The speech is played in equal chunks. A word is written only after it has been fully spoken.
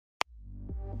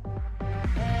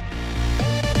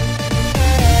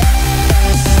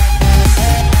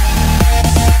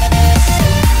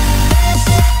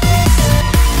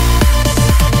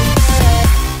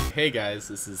Hey guys,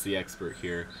 this is the expert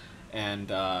here, and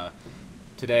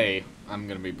today I'm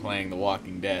going to be playing The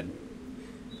Walking Dead.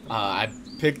 I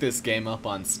picked this game up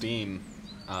on Steam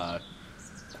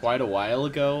quite a while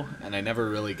ago, and I never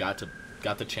really got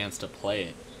the chance to play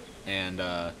it. And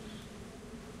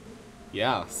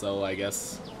yeah, so I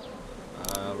guess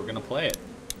we're gonna play it.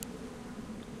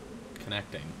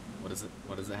 Connecting. What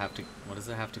does it have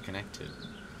to connect to?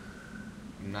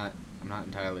 I'm not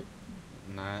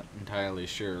entirely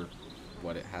sure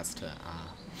what it has to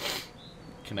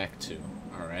connect to.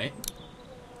 All right,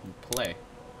 play.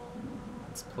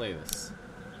 Let's play this.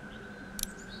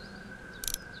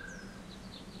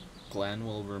 Glenn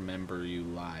will remember you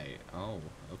lie. Oh,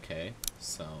 okay.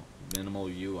 So minimal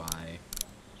UI.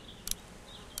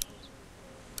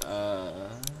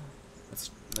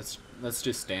 Let's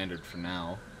do standard for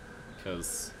now,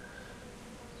 because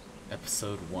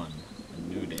episode 1, A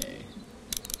New Day.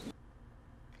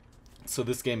 So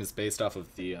this game is based off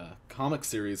of the comic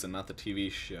series and not the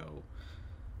TV show.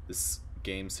 This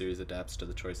game series adapts to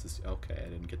the choices. Okay, I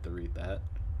didn't get to read that.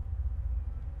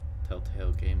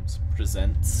 Telltale Games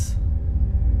presents,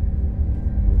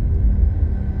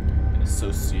 in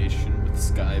association with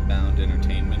Skybound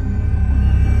Entertainment,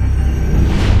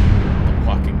 The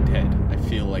Walking Dead. I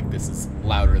feel like this is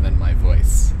louder than my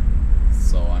voice,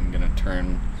 so I'm gonna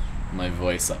turn my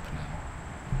voice up now.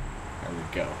 There we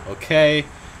go. Okay.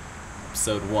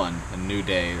 Episode 1, A New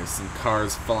Day. There's some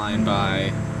cars flying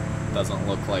by. Doesn't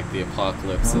look like the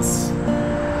apocalypse has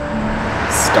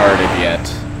started yet.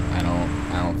 I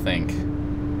don't think.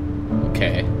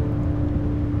 Okay.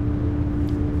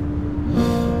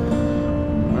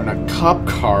 We're in a cop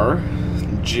car.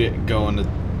 Going to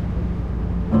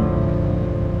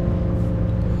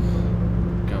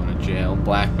jail.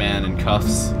 Black man in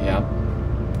cuffs. Yep.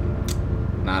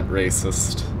 Not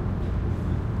racist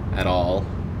at all.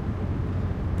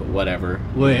 But whatever.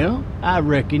 Well, I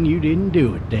reckon you didn't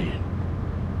do it then.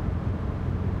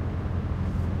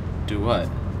 Do what?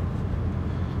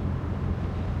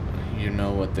 You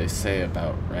know what they say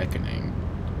about reckoning.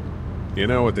 You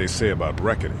know what they say about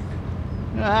reckoning?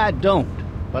 I don't,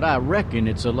 but I reckon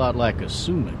it's a lot like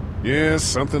assuming. Yeah,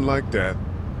 something like that.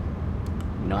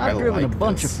 You know, I've driven like a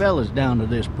bunch of fellas down to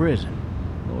this prison.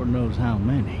 Lord knows how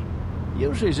many.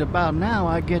 Usually it's about now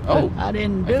I get that I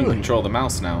didn't do I can it. control the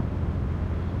mouse now.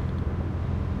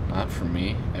 Not for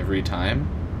me. Every time?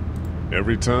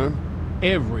 Every time?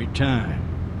 Every time.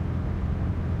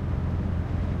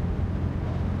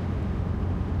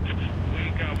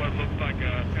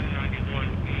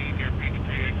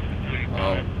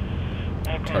 Oh.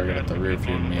 Target at the rear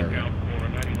view mirror.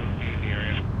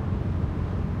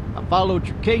 I followed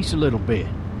your case a little bit,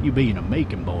 you being a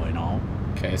Macon boy and all.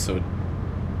 Okay, so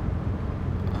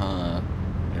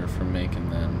you're from Macon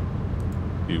then.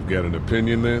 You've got an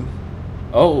opinion then?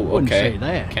 Oh, Wouldn't okay. say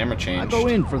that. Camera changed. I go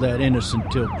in for that innocent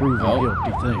till proven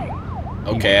guilty thing.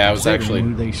 Okay, I was actually...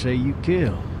 who they say you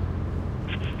killed.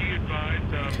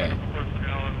 Okay.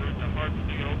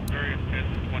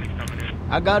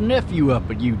 I got a nephew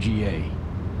up at UGA.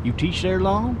 You teach there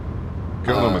long?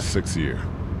 Going on my 6th year.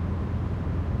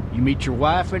 You meet your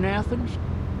wife in Athens?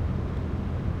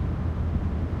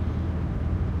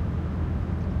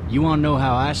 You want to know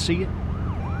how I see it?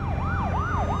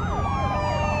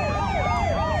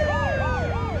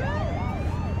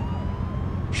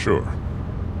 Sure.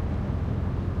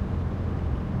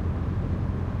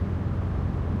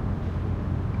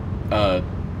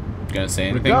 Gonna say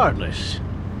anything? Regardless,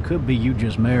 could be you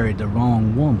just married the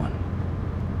wrong woman.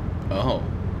 Oh.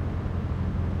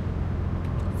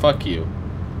 Fuck you.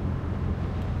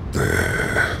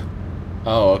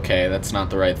 Oh, okay, that's not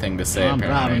the right thing to say, I'm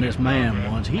apparently. driving this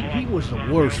man once. He was the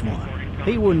worst one.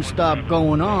 He wouldn't stop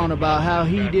going on about how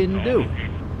he didn't do it.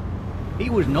 He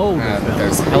was an older fella.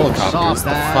 There's with helicopters. soft The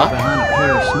eyes fuck? behind a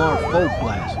pair of smart folk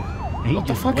glasses. And he What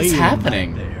the just fuck is wailing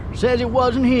happening? back there. Says it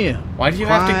wasn't him. Why do you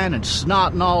have to... Crying and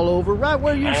snotting all over right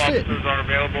where you're sitting. Officers are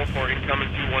available for incoming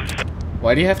 217.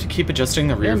 Why do you have to keep adjusting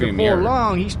the rear Then view before mirror?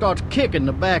 long, he starts kicking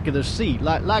the back of the seat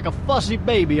like a fussy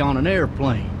baby on an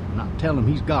airplane. And I tell him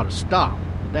he's got to stop.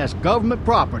 That's government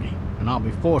property, and I'll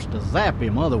be forced to zap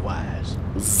him otherwise.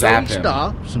 Zap So he him.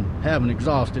 stops, and having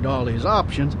exhausted all his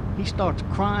options, he starts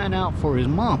crying out for his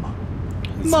mama.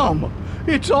 Mama,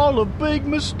 it's all a big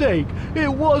mistake.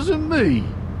 It wasn't me.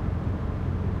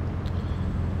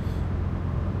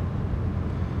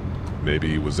 Maybe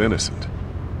he was innocent.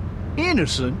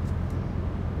 Innocent?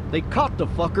 They caught the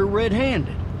fucker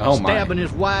red-handed. Oh, my. Stabbing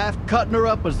his wife, cutting her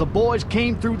up as the boys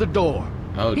came through the door.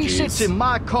 Oh, He jeez. sits in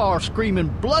my car screaming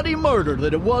bloody murder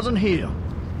that it wasn't him.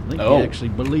 I think Oh. he actually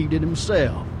believed it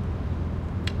himself.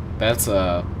 That's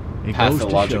It goes to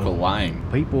pathological show lying.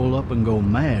 people will up and go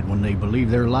mad when they believe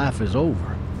their life is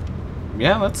over.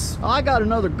 Yeah, that's I got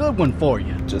another good one for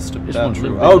you. just This about one's a true.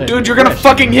 little Oh, bit dude, you're gonna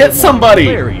depressing, fucking but hit more somebody!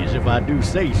 hilarious if I do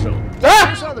say so. Ah!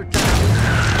 This other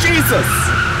time. Jesus!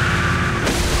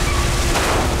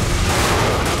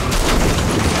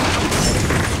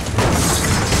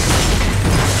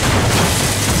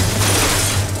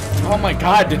 Oh my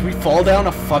god, did we fall down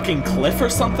a fucking cliff or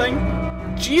something?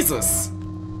 Jesus!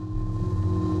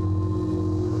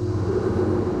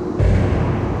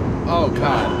 Oh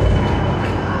god.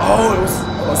 Oh,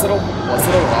 was it a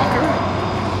walker?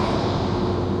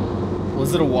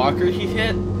 Was it a walker he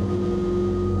hit?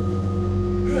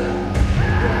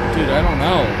 Dude, I don't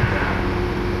know.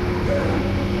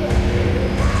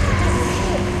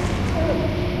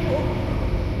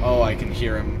 Oh, I can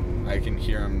hear him. I can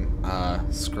hear him,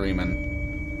 screaming.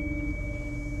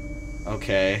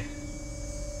 Okay.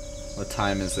 What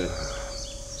time is it?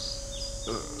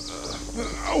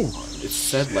 Oh, It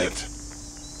said like shit.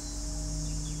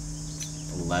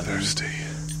 11. Thirsty.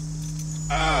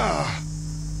 Ah,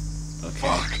 Okay.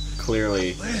 fuck.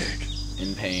 Clearly Leg.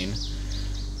 in pain.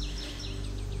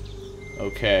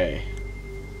 Okay.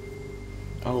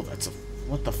 Oh, that's a...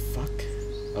 What the fuck?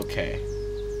 Okay.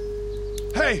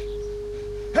 Hey!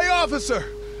 Hey, officer!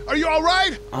 Are you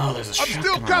alright? Oh, there's a I'm shotgun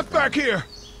still on the cuffed ground. back here!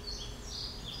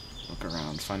 Look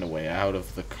around, find a way out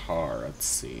of the car. Let's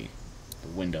see. The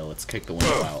window, let's kick the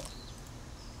window out.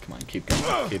 Come on, keep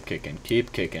going. Keep kicking.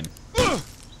 Keep kicking. Come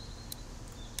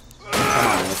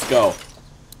on, let's go.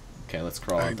 Okay, let's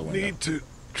crawl I out the window. need to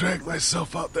drag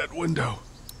myself out that window.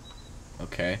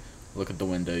 Okay, look at the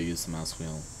window, use the mouse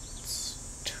wheel.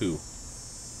 It's 2.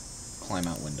 Climb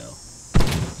out window.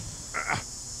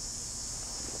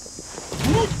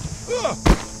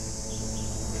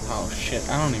 Oh shit,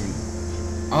 I don't even...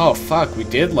 Oh fuck, we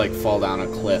did like fall down a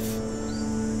cliff.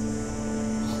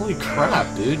 Holy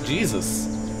crap, dude, Jesus.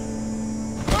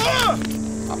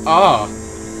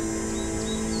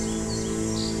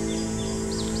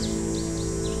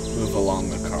 Move along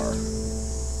the car.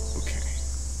 Okay.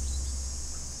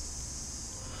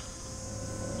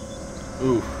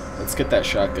 Ooh, let's get that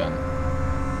shotgun.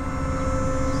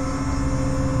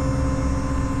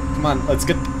 Come on, let's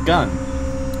get the gun.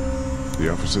 The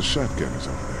officer's shotgun is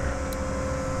over there.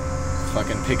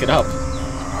 Fucking pick it up.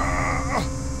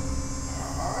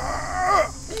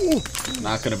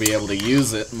 Not gonna be able to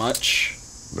use it much.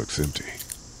 Looks empty.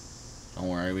 Don't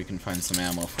worry, we can find some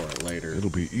ammo for it later. It'll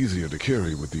be easier to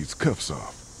carry with these cuffs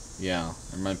off. Yeah,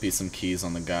 there might be some keys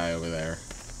on the guy over there.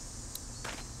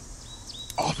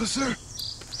 Officer?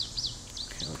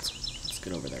 Okay, let's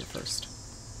get over there first.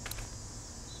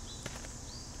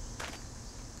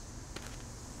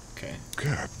 Okay.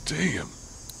 God damn.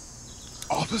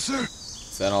 Officer?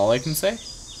 Is that all I can say?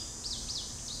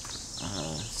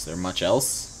 Is there much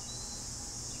else?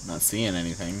 Not seeing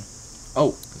anything.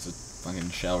 Oh, there's a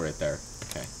fucking shell right there.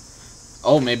 Okay.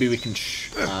 Oh, maybe we can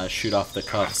shoot off the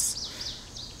cuffs.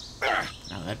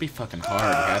 No, that'd be fucking hard.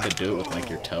 You had to do it with like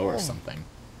your toe or something.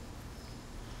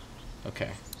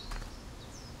 Okay.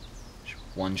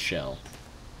 1 shell.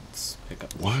 Let's pick up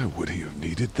the Why would he have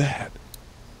needed that?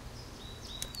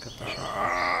 pick up the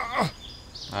shotgun.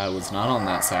 I was not on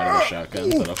that side of the shotgun,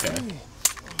 but okay.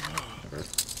 Whatever.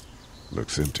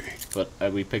 Looks empty. But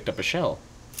we picked up a shell,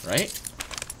 right?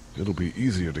 It'll be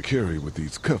easier to carry with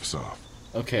these cuffs off.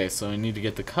 Okay, so I need to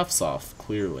get the cuffs off,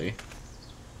 clearly.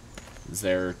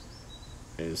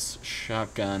 Is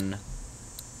shotgun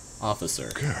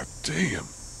officer. God damn.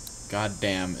 God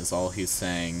damn is all he's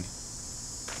saying.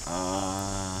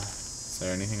 Is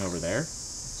there anything over there?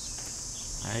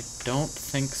 I don't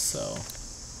think so.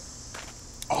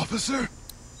 Officer?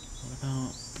 What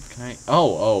about... Can I...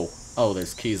 Oh,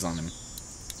 there's keys on him.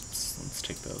 Let's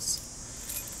take those.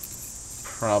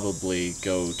 Probably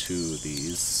go to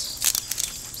these.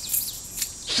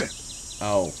 Shit.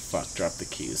 Oh, fuck, drop the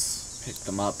keys. Pick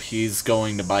them up. He's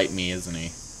going to bite me, isn't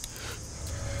he?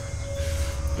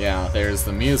 Yeah, there's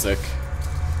the music.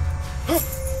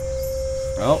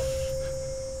 Well,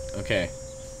 okay.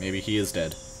 Maybe he is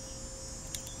dead.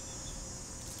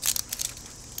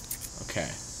 Okay.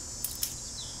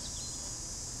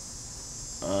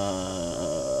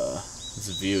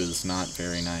 This view is not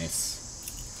very nice.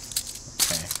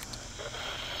 Okay.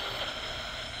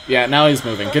 Yeah, now he's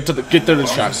moving. Get to the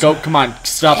shot. Go, come on.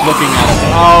 Stop looking at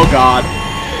him. Oh god.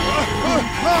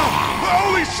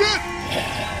 Holy shit!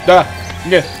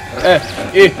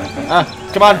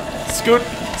 Come on. Scoot.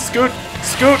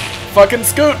 Fucking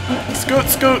scoot.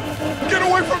 Scoot. Get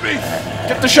away from me!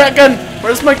 Get the shotgun.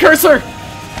 Where's my cursor?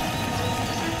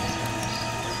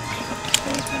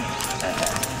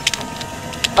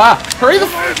 Hurry the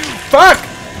fuck!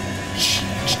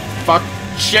 Fuck.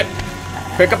 Shit.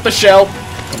 Pick up the shell.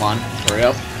 Come on. Hurry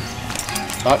up.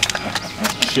 Fuck.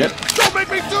 Shit. Don't make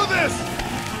me do this!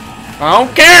 I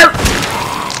don't care!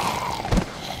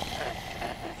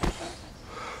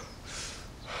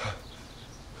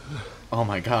 Oh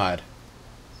my god.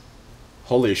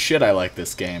 Holy shit, I like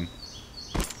this game.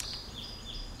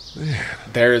 Man,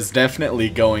 There is definitely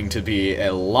going to be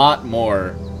a lot more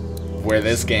where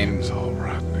this game... it's all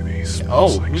rotten and he Oh,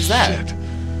 smells like who's that? shit.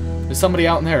 There's somebody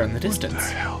out in there in the What the distance.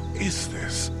 hell is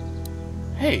this?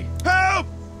 Hey. Help!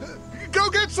 Go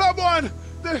get someone!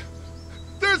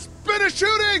 There's been a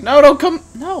shooting! No, don't come...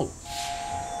 No.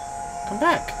 Come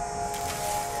back.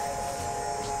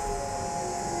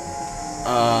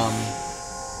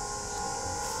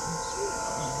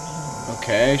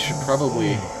 Okay, I should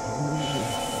probably...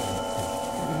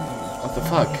 What the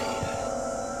fuck?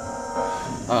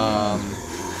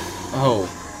 Oh.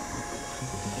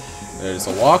 There's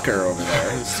a walker over there.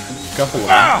 There's a couple of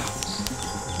them.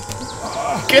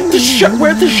 Get the shot!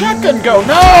 Where'd the shotgun go?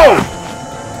 No!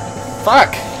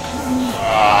 Fuck!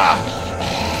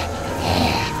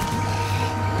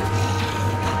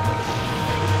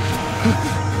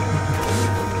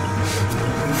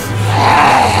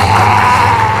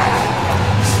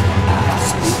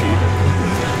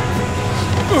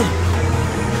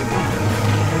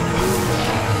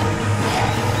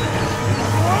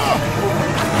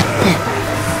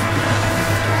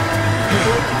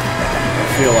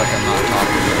 I feel like I'm not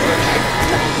talking to her.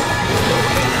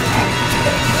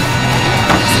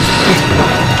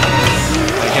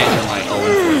 I can't hear my own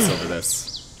voice over this.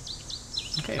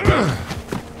 Okay.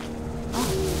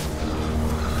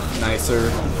 Nicer,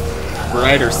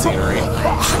 brighter scenery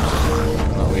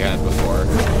than what we had before.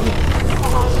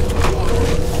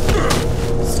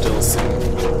 Still some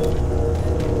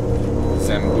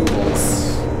zamboobles,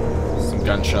 some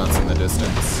gunshots in the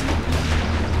distance.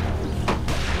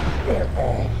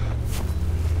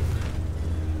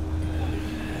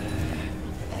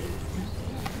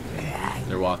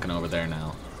 They're walking over there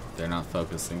now. They're not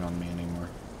focusing on me anymore.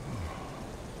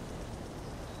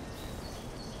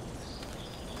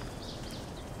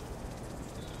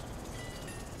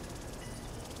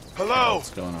 Hello? What's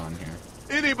going on here?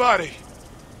 Anybody?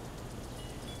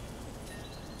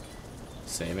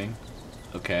 Saving?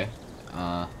 Okay.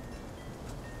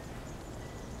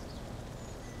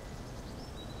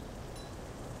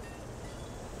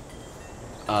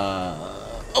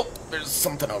 Oh, there's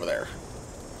something over there.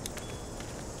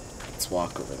 Let's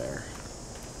walk over there.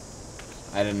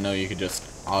 I didn't know you could just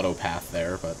auto path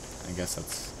there, but I guess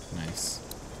that's nice.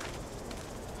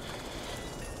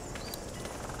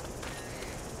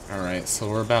 Alright, so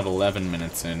we're about 11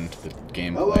 minutes into the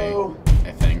gameplay, Hello?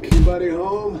 I think. Anybody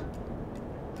home?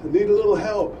 I need a little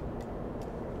help.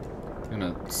 I'm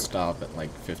gonna stop at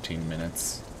like 15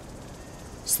 minutes.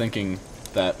 Just thinking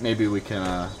that maybe we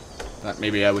can, that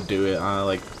maybe I would do it,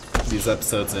 like, these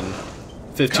episodes in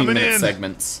 15-minute in.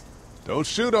 segments. Don't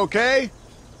shoot, okay?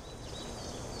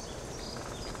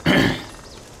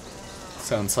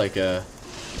 Sounds like a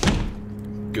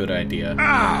good idea.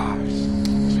 Ah!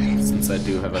 Since I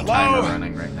do have a Hello? timer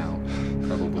running right now.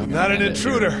 Probably I'm gonna not an end it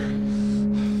here intruder.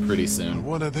 pretty I'm soon.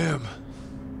 one of them.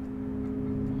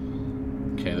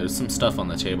 Okay, there's some stuff on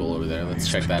the table over there. Let's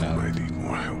check that These people out. might need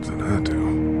more help than I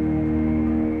do.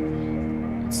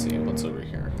 Let's see what's over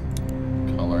here.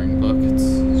 Coloring book. It's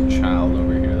a child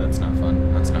over here. That's not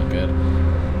fun. That's not good.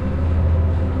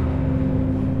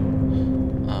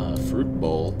 Fruit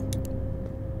bowl.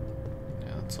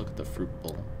 Yeah, let's look at the fruit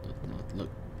bowl. Look.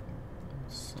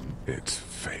 Some. It's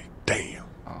fake. Damn.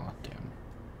 Aw, damn.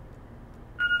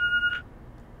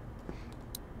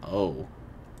 Oh.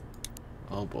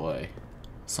 Oh boy.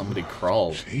 Somebody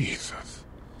crawled. Jesus.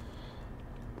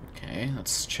 Okay,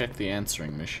 let's check the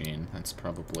answering machine. That's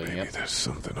probably Maybe yep. there's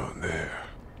something on there.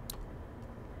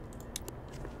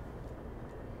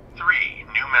 3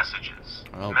 new messages.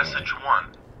 Oh, Message boy. 1,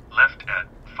 left at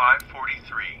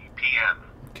 5:43 p.m.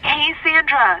 Hey,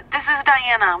 Sandra. This is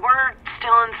Diana. We're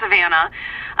still in Savannah.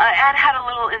 Ed had a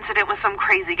little incident with some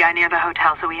crazy guy near the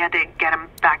hotel, so we had to get him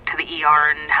back to the ER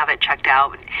and have it checked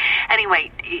out.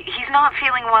 Anyway, he's not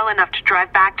feeling well enough to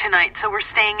drive back tonight, so we're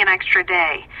staying an extra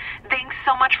day. Thanks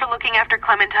so much for looking after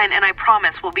Clementine, and I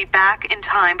promise we'll be back in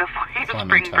time before your spring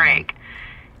Clementine. break.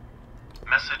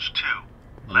 Message 2,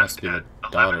 It left must be at the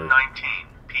daughter. 11:19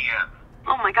 p.m.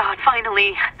 Oh my God,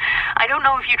 finally. I don't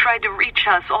know if you tried to reach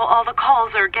us. All the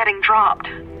calls are getting dropped.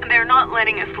 They're not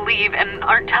letting us leave and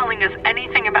aren't telling us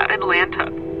anything about Atlanta.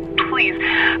 Please,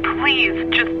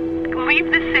 just leave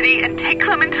the city and take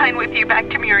Clementine with you back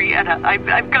to Murrieta.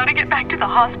 I've got to get back to the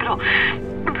hospital.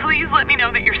 Please let me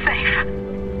know that you're safe.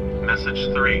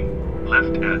 Message 3,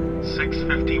 left at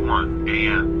 6:51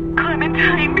 a.m.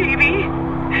 Clementine, baby.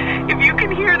 If you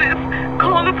can hear this,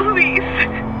 call the police.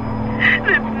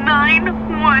 That's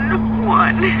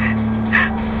 911.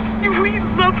 We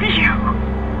love you.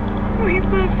 We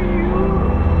love you.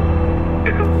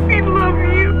 We love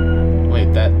you.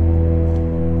 Wait, that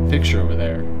picture over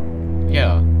there.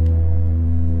 Yeah.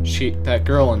 That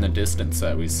girl in the distance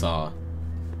that we saw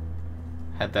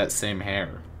had that same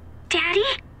hair. Daddy?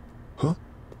 Huh?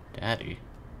 Daddy?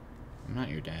 I'm not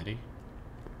your daddy.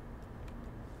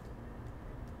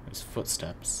 There's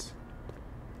footsteps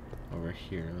over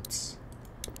here. Let's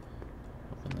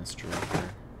open this drawer.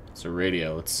 It's a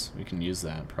radio. We can use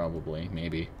that probably,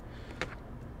 maybe.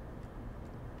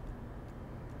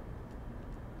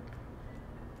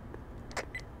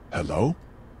 Hello?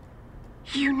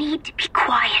 You need to be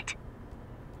quiet.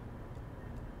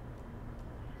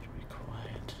 Be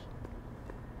quiet.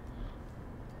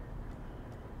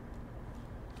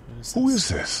 Who is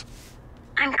this?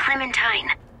 I'm Clementine.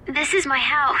 This is my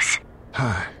house.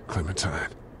 Hi,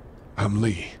 Clementine. I'm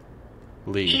Lee.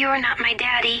 Lee. You're not my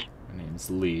daddy. My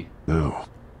name's Lee. No,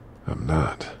 I'm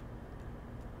not.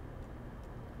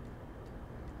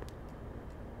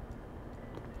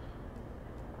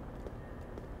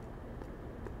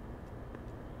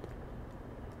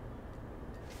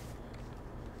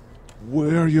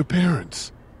 Where are your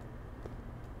parents?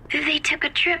 They took a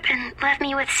trip and left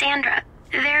me with Sandra.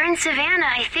 They're in Savannah,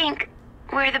 I think.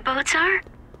 Where the boats are?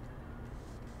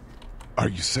 Are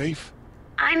you safe?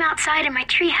 I'm outside in my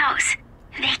treehouse.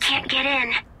 They can't get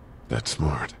in. That's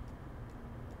smart.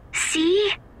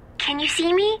 See? Can you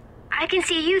see me? I can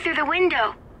see you through the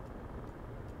window.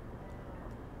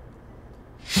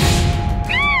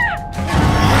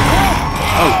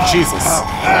 Oh, Jesus.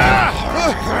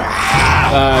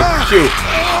 Q.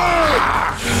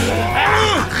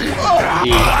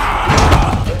 E.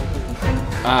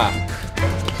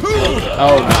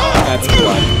 Oh no, that's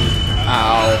blood.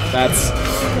 Ow, that's,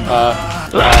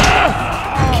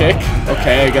 kick?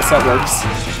 Okay, I guess that works.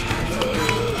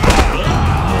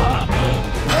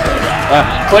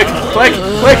 Click, click,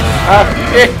 click!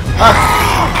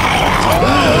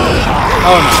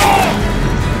 Oh no.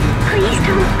 Please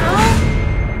don't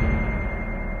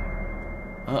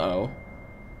go. Uh-oh.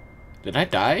 Did I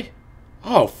die?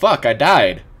 Oh, fuck, I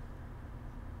died.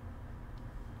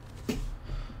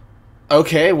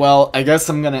 Okay, well, I guess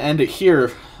I'm gonna end it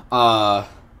here.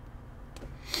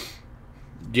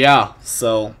 Yeah,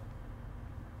 so...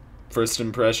 First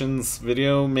impressions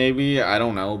video, maybe? I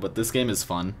don't know, but this game is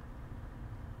fun.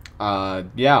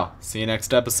 Yeah, see you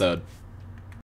next episode.